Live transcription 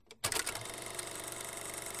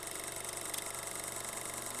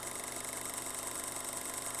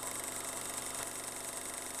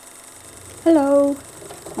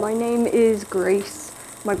My name is Grace.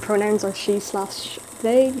 My pronouns are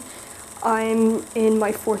she/they. I'm in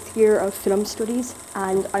my 4th year of film studies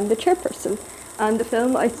and I'm the chairperson. And the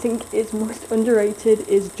film I think is most underrated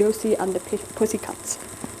is Josie and the Pussycats.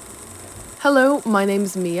 Hello, my name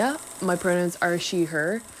is Mia. My pronouns are she,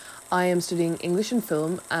 her. I am studying English and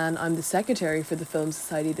film and I'm the secretary for the Film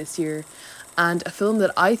Society this year. And a film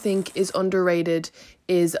that I think is underrated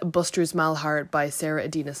is Buster's Malhart by Sarah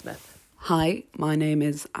Adina Smith. Hi, my name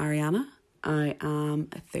is Ariana. I am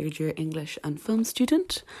a 3rd year English and film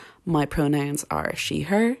student. My pronouns are she,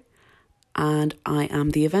 her, and I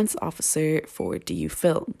am the events officer for DU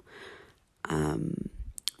Film,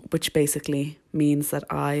 which basically means that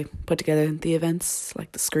I put together the events,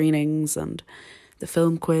 like the screenings and the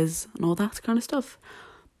film quiz and all that kind of stuff.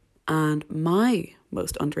 And my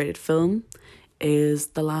most underrated film is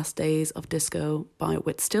The Last Days of Disco by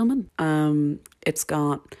Whit Stillman. It's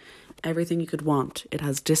got everything you could want. It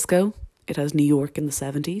has disco, it has New York in the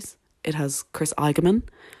 70s, it has Chris Eigeman,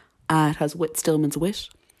 it has Whit Stillman's wit,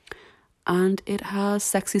 and it has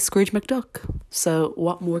sexy Scrooge McDuck. So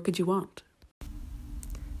what more could you want?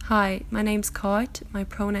 Hi, my name's Kate. My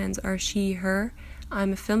pronouns are she, her.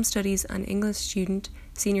 I'm a film studies and English student,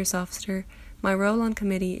 seniors officer. My role on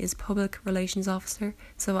committee is public relations officer,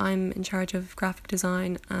 so I'm in charge of graphic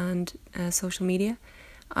design and social media.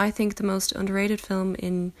 I think the most underrated film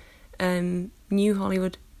in new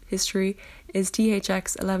Hollywood history is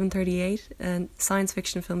THX 1138, a science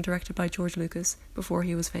fiction film directed by George Lucas before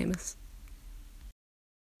he was famous.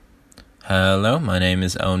 Hello, my name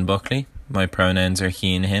is Owen Buckley. My pronouns are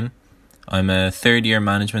he and him. I'm a 3rd year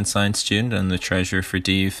management science student and the treasurer for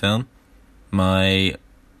DU Film. My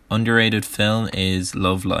underrated film is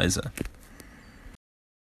Love, Liza.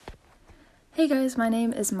 Hey guys, my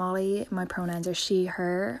name is Molly. My pronouns are she,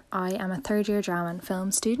 her. I am a 3rd year drama and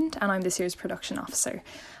film student and I'm this year's production officer.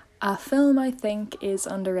 A film I think is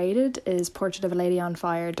underrated is Portrait of a Lady on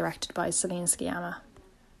Fire, directed by Celine Sciamma.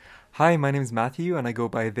 Hi, my name is Matthew and I go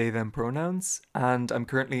by they, them pronouns, and I'm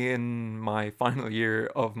currently in my final year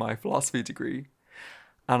of my philosophy degree.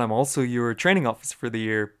 And I'm also your training officer for the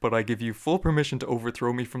year, but I give you full permission to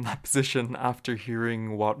overthrow me from that position after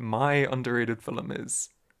hearing what my underrated film is.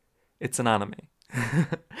 It's an anime.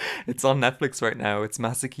 It's on Netflix right now. It's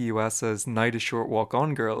Masaki Yuasa's Night a Short Walk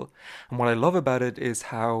On Girl. And what I love about it is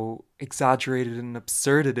how exaggerated and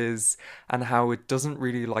absurd it is, and how it doesn't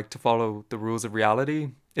really like to follow the rules of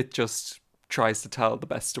reality. It just tries to tell the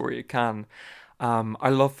best story it can. I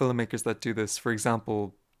love filmmakers that do this. For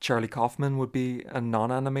example, Charlie Kaufman would be a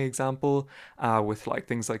non-anime example, with like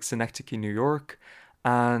things like Synecdoche, New York.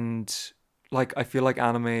 And like I feel like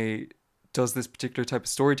anime does this particular type of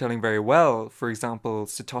storytelling very well. For example,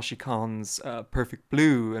 Satoshi Kon's Perfect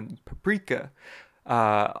Blue and Paprika.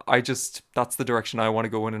 That's the direction I want to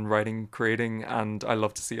go in writing, creating, and I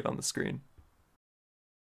love to see it on the screen.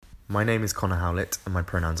 My name is Connor Howlett and my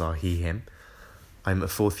pronouns are he, him. I'm a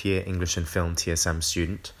 4th year English and film TSM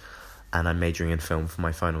student and I'm majoring in film for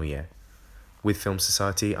my final year. With Film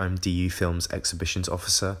Society, I'm DU Film's exhibitions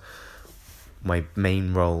officer. My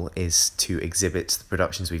main role is to exhibit the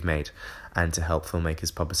productions we've made and to help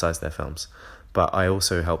filmmakers publicise their films. But I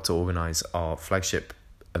also help to organise our flagship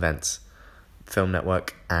events, Film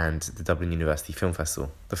Network and the Dublin University Film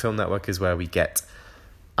Festival. The Film Network is where we get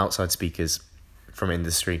outside speakers from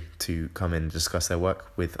industry to come in and discuss their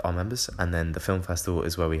work with our members, and then the Film Festival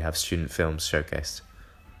is where we have student films showcased.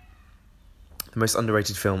 The most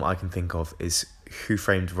underrated film I can think of is Who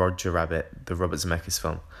Framed Roger Rabbit, the Robert Zemeckis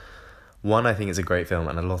film. One, I think it's a great film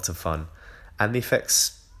and a lot of fun, and the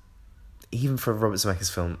effects, even for a Robert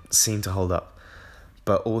Zemeckis film, seem to hold up.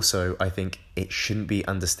 But also, I think it shouldn't be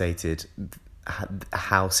understated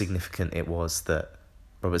how significant it was that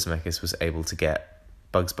Robert Zemeckis was able to get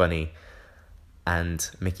Bugs Bunny and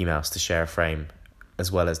Mickey Mouse to share a frame,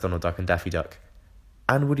 as well as Donald Duck and Daffy Duck,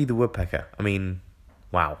 and Woody the Woodpecker. I mean,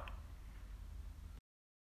 wow.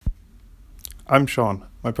 I'm Sean.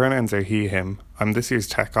 My pronouns are he, him. I'm this year's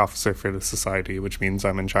tech officer for the society, which means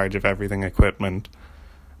I'm in charge of everything equipment.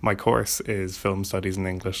 My course is film studies and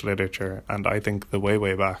English literature, and I think The Way,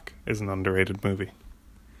 Way Back is an underrated movie.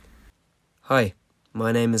 Hi,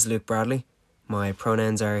 my name is Luke Bradley. My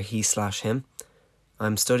pronouns are he/him.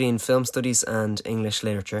 I'm studying film studies and English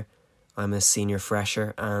literature. I'm a senior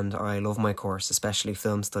fresher and I love my course, especially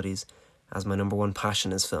film studies, as my number one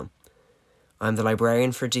passion is film. I'm the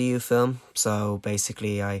librarian for DU Film, so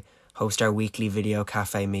basically I host our weekly video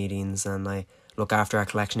cafe meetings and I look after our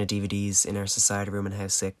collection of DVDs in our society room in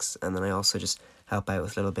House 6, and then I also just help out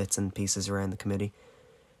with little bits and pieces around the committee.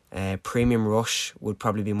 Premium Rush would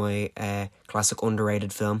probably be my classic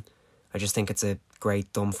underrated film. I just think it's a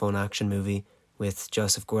great dumb fun action movie with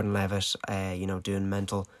Joseph Gordon-Levitt, doing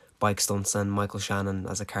mental bike stunts, and Michael Shannon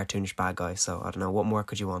as a cartoonish bad guy. So I don't know, what more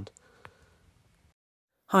could you want?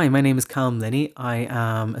 Hi, my name is Callum Linney. I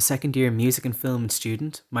am a second year music and film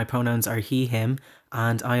student. My pronouns are he, him,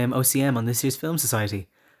 and I am OCM on this year's Film Society.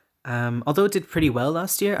 Although it did pretty well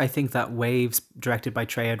last year, I think that Waves, directed by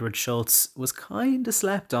Trey Edward Schultz, was kind of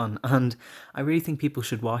slept on, and I really think people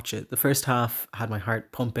should watch it. The first half had my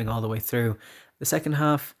heart pumping all the way through. The second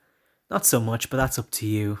half, not so much, but that's up to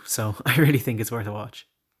you, so I really think it's worth a watch.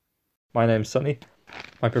 My name's Sunny.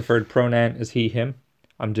 My preferred pronoun is he, him.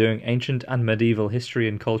 I'm doing ancient and medieval history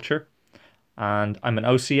and culture, and I'm an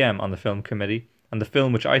OCM on the film committee, and the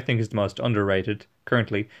film which I think is the most underrated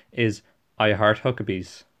currently is I Heart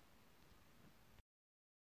Huckabees.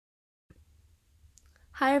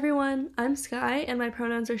 Hi everyone, I'm Sky and my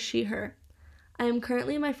pronouns are she, her. I am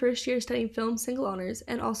currently in my first year studying film single honors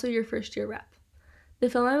and also your first year rep. The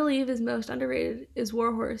film I believe is most underrated is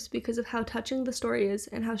Warhorse because of how touching the story is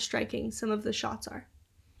and how striking some of the shots are.